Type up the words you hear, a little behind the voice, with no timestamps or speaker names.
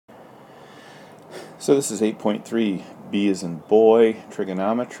So this is 8.3, B as in boy,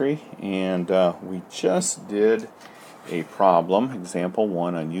 trigonometry, and we just did a problem, example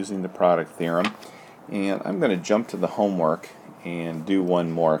 1, on using the product theorem, and I'm going to jump to the homework and do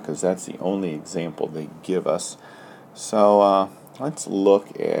one more because that's the only example they give us. So let's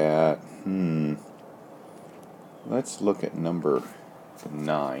look at number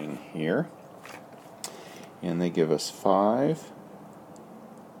 9 here, and they give us 5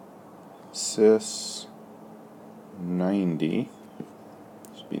 cis 90,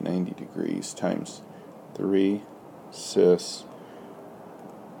 should be 90 degrees, times 3 cis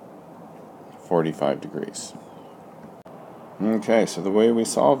 45 degrees. Okay, so the way we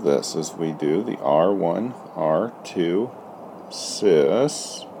solve this is we do the R1, R2,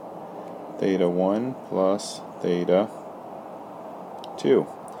 cis, theta 1 plus theta 2.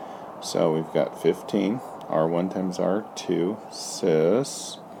 So we've got 15, R1 times R2,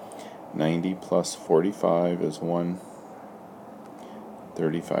 cis, 90 plus 45 is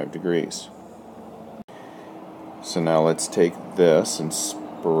 135 degrees. So now let's take this and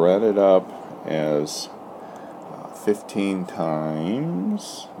spread it up as 15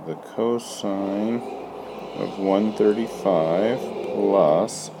 times the cosine of 135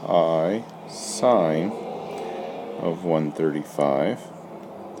 plus I sine of 135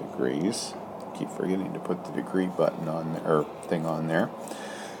 degrees. Keep forgetting to put the degree button on there, or thing on there.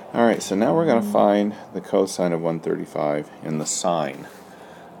 Alright, so now we're going to find the cosine of 135 and the sine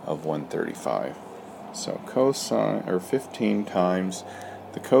of 135. So cosine, or 15 times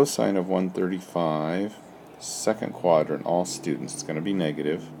the cosine of 135, second quadrant, all students, it's going to be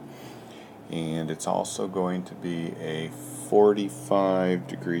negative. And it's also going to be a 45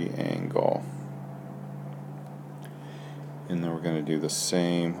 degree angle. And then we're going to do the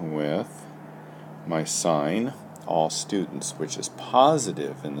same with my sine, all students, which is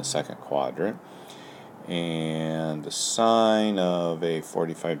positive in the second quadrant. And the sine of a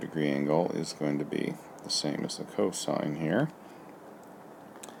 45 degree angle is going to be the same as the cosine here.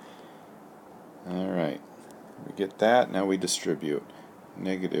 Alright, we get that. Now we distribute.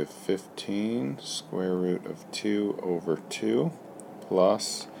 Negative 15 square root of 2 over 2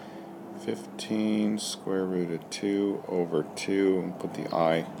 plus 15 square root of 2 over 2, and put the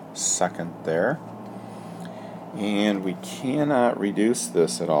I second there. And we cannot reduce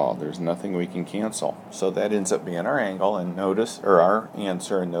this at all. There's nothing we can cancel. So that ends up being our angle, and notice, or our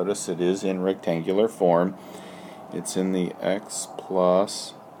answer, and notice it is in rectangular form. It's in the x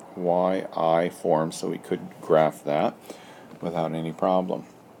plus yi form, so we could graph that without any problem.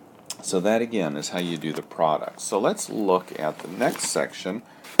 So that again is how you do the product. So let's look at the next section,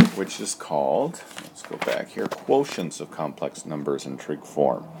 which is called, let's go back here, quotients of complex numbers in trig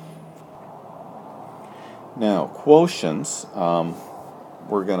form. Now, quotients,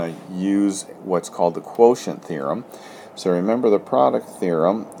 we're going to use what's called the quotient theorem. So remember, the product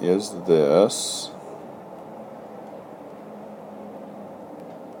theorem is this,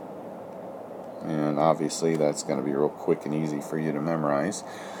 and obviously that's going to be real quick and easy for you to memorize.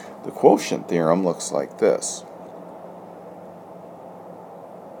 The quotient theorem looks like this.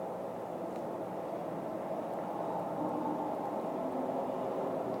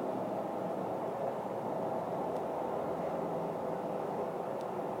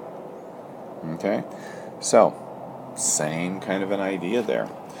 Okay, so same kind of an idea there.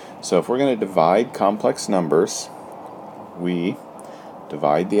 So if we're going to divide complex numbers, we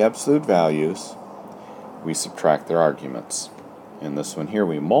divide the absolute values, we subtract their arguments. In this one here,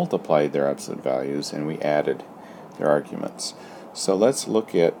 we multiplied their absolute values and we added their arguments. So let's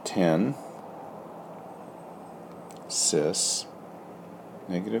look at 10 cis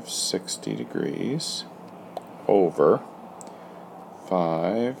negative 60 degrees over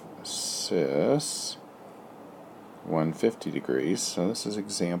 5 cis 150 degrees. So this is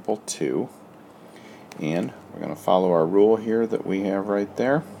example 2, and we're going to follow our rule here that we have right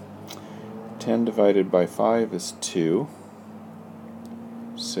there. 10 divided by 5 is 2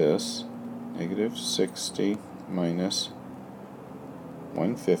 cis negative 60 minus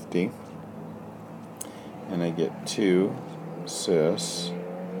 150, and I get 2 cis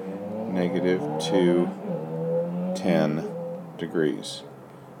negative 210 degrees.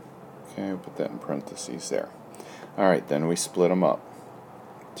 Okay, I'll put that in parentheses there. Alright, then we split them up.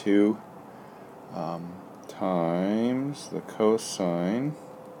 2 times the cosine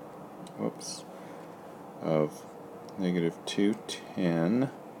of negative 210,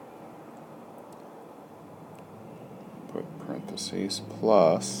 put parentheses,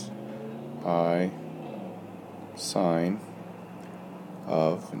 plus I sine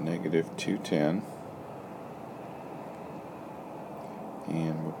of negative 210,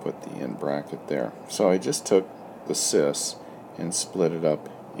 and we'll put the in bracket there. So I just took the cis and split it up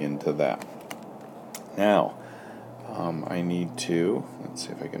into that. Now, I need to, let's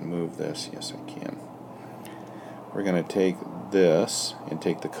see if I can move this. Yes, I can. We're going to take this and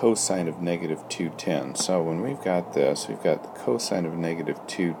take the cosine of negative 210. So when we've got this, we've got the cosine of negative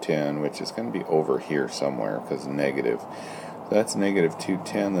 210, which is going to be over here somewhere because negative. So that's negative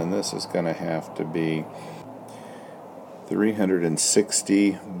 210, then this is going to have to be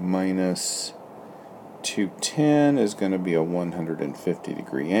 360 minus 210 is going to be a 150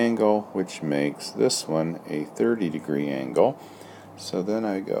 degree angle, which makes this one a 30 degree angle. So then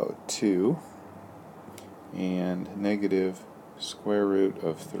I go 2 and negative square root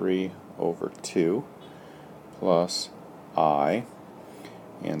of 3 over 2 plus I,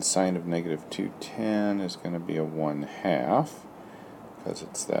 and sine of negative 210 is going to be a 1/2 because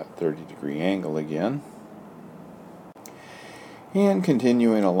it's that 30 degree angle again. And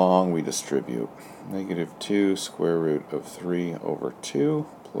continuing along, we distribute negative 2 square root of 3 over 2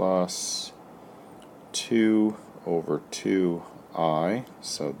 plus 2 over 2I.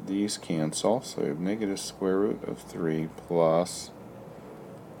 So these cancel. So we have negative square root of 3 plus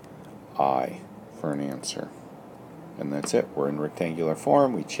I for an answer. And that's it. We're in rectangular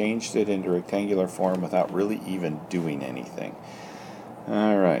form. We changed it into rectangular form without really even doing anything.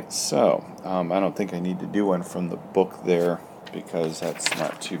 Alright, so I don't think I need to do one from the book there, because that's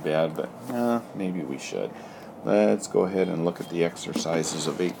not too bad, but maybe we should. Let's go ahead and look at the exercises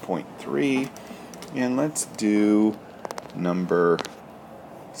of 8.3, and let's do number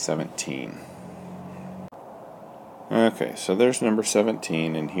 17. Okay, so there's number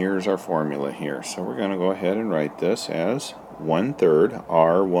 17, and here's our formula here. So we're going to go ahead and write this as 1/3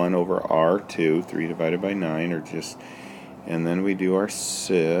 R1 over R2, 3 divided by 9, or just, and then we do our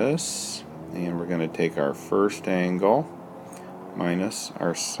cis, and we're going to take our first angle minus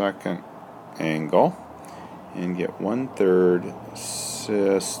our second angle and get 1/3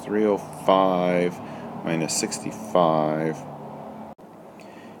 cis 305 minus 65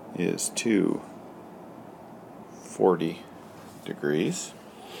 is 240 degrees.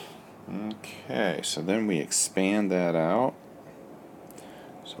 Okay, so then we expand that out.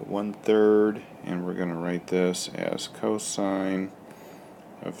 So 1/3, and we're going to write this as cosine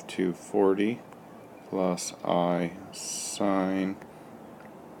of 240 plus I sine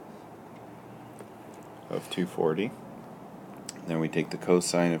of 240. Then we take the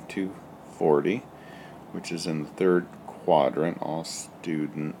cosine of 240, which is in the third quadrant, all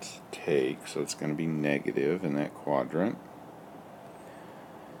students take, so it's going to be negative in that quadrant.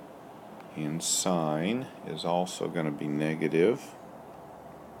 And sine is also going to be negative.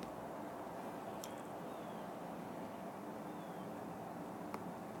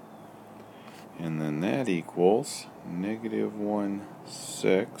 And then that equals negative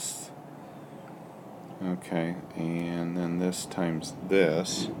 1/6. Okay, and then this times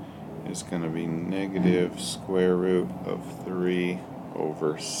this is going to be negative square root of 3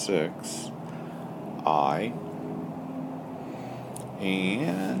 over 6 I.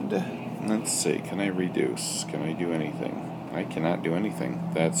 And let's see, can I reduce? Can I do anything? I cannot do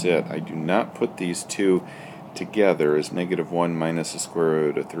anything. That's it. I do not put these two together as negative 1 minus the square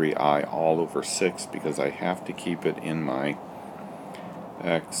root of 3i all over 6, because I have to keep it in my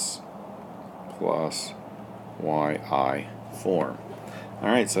x plus yi form.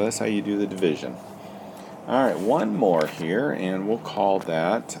 Alright, so that's how you do the division. Alright, one more here, and we'll call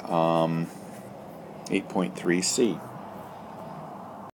that 8.3c.